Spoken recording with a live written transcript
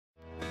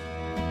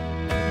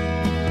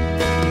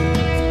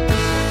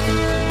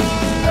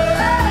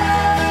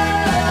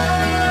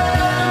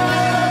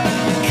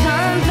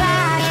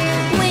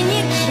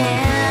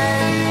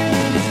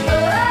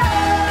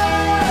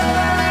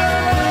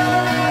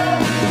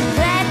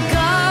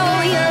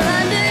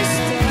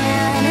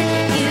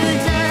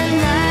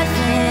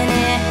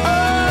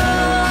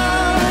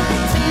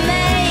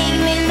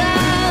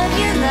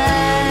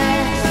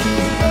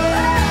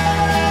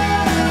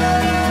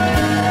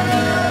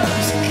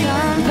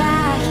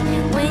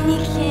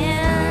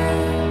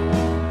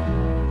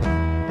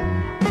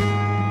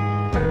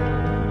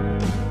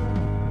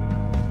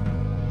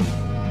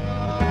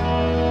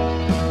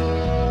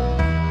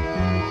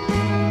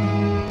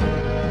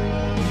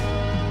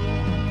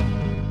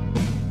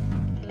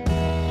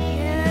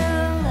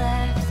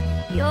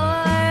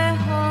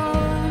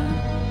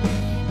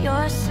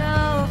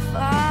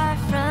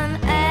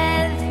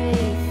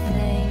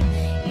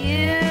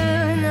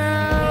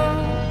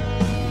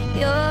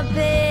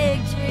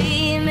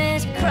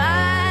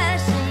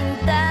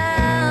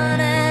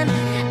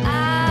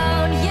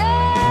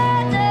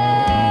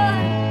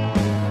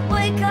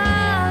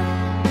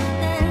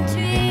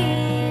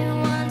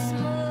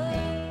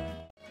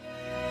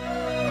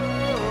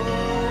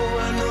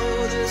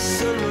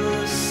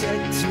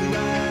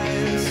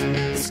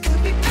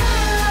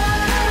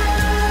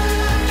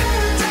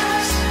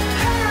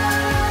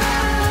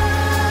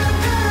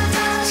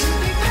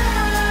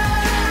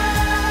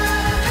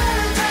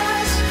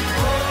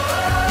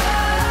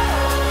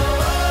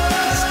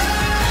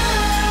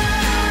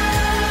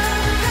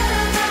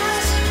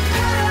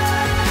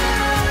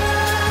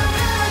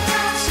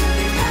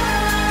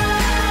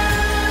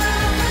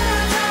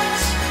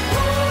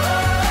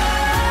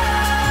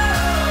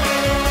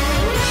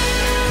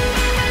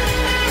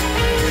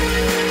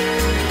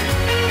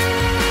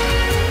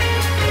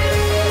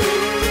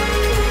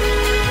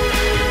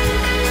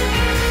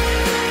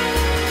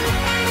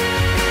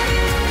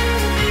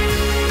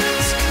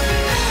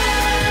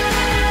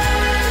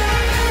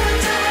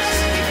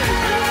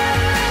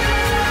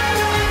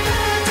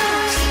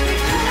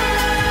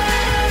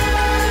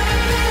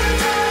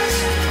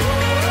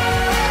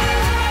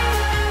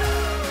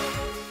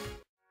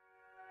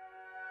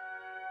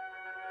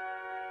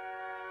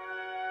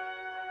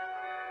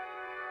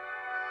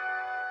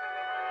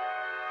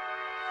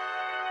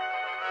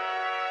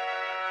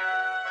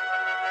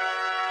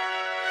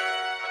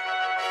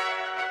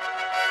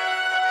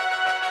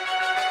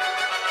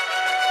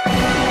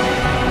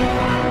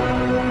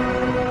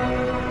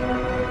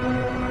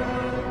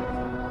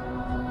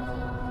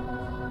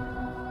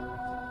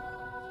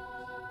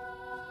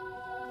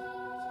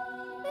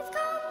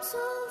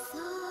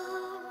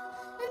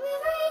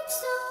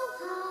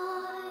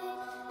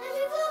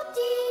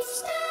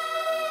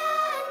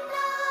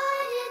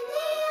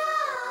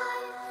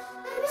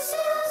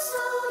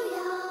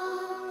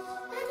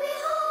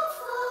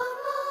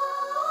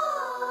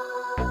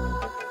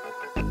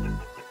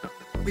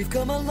We've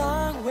come a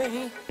long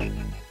way,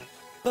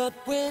 but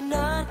we're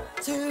not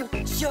too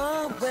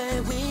sure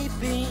where we've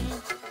been.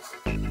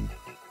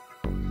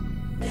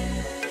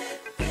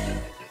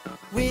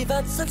 We've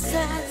had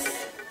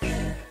success,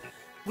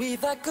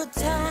 we've had good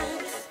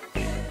times,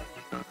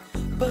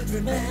 but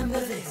remember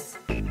this: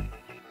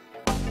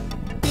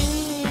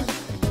 being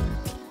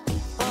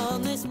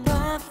on this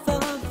path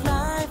of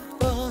life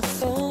for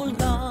so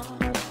long,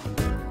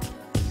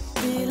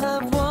 we'll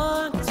have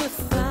walked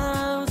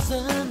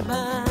 1,000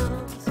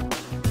 miles,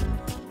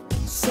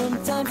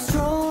 sometimes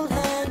stroll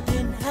hand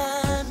in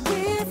hand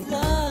with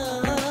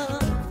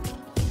love.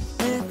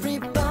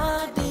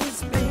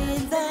 Everybody's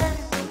been there.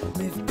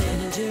 With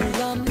danger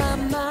on my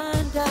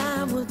mind,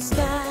 I would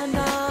stand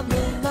on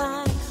the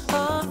line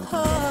of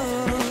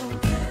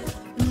hope,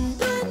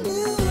 and I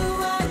knew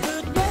I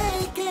could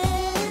make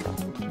it.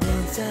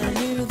 Once I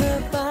knew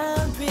the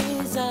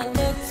boundaries, I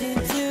looked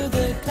into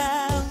the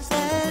clouds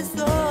as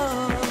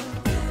though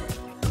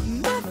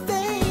my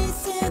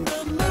face in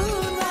the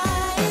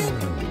moonlight.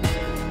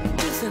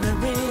 Just then I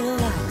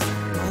realized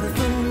what a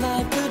fool I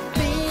could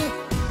be.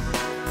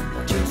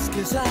 Just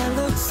 'cause I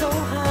look so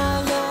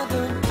high, I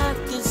don't have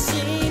to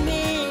see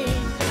me.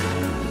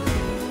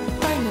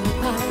 Finding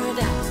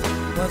paradise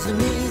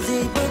wasn't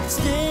easy, but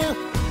still,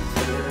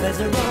 there's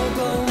a road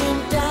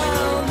going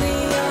down the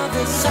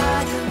other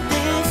side of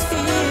this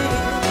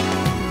field.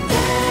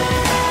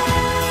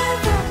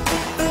 Never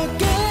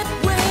forget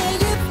where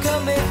you're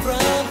coming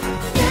from.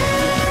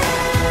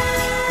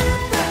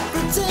 Never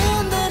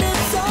pretend that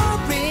it's all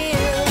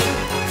real.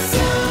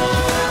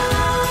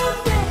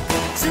 Someday,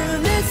 soon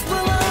this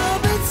will all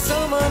be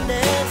someone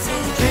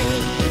else's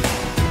dream.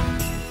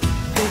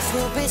 This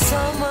will be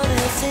someone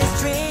else's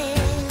dream.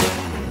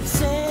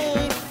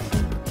 Safe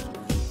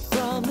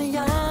from the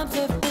arms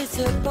of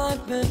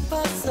disappointment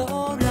for so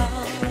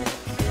long.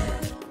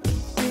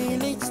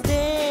 Feel each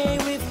day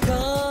we've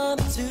come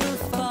too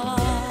far,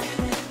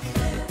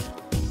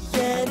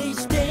 yet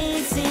each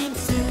day seems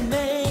to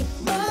make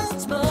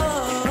much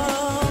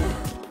more.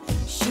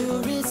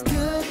 Sure is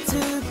good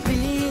to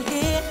be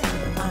here.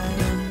 I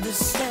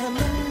understand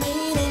the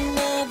meaning,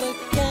 never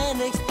can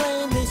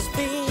explain this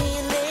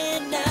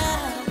feeling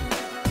now.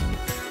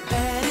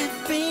 And it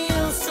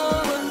feels so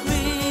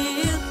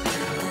unreal.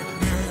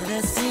 And I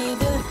see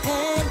the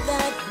hand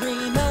that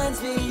reminds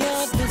me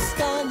of the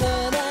stand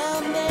that I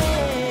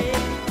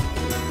made.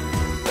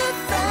 The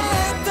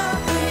fact of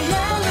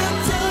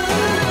reality.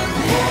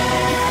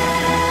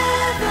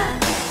 Never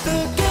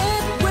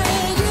forget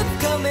where you're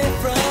coming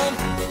from.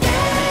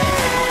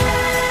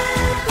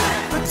 Never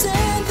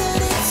pretend that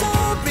it's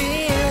all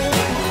real.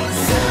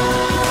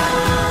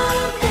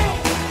 Someday,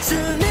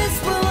 soon this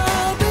will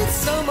all be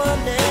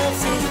someone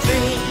else's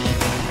dream.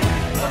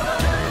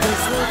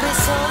 This will be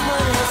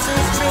someone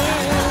else's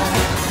dream.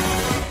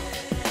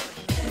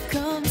 We've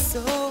come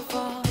so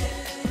far,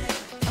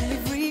 and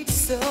we've reached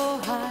so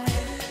high,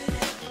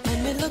 and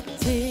we look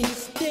this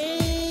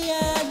day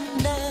and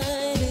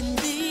night in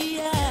the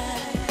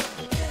eye,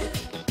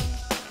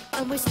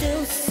 and we're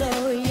still so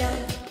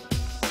young,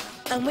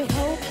 and we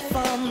hope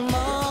for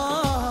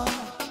more.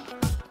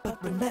 But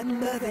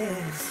remember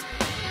this: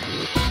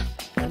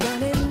 we're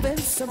not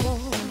invincible.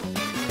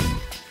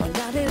 We're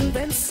not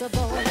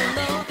invincible.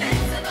 No.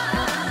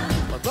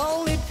 We're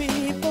only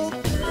people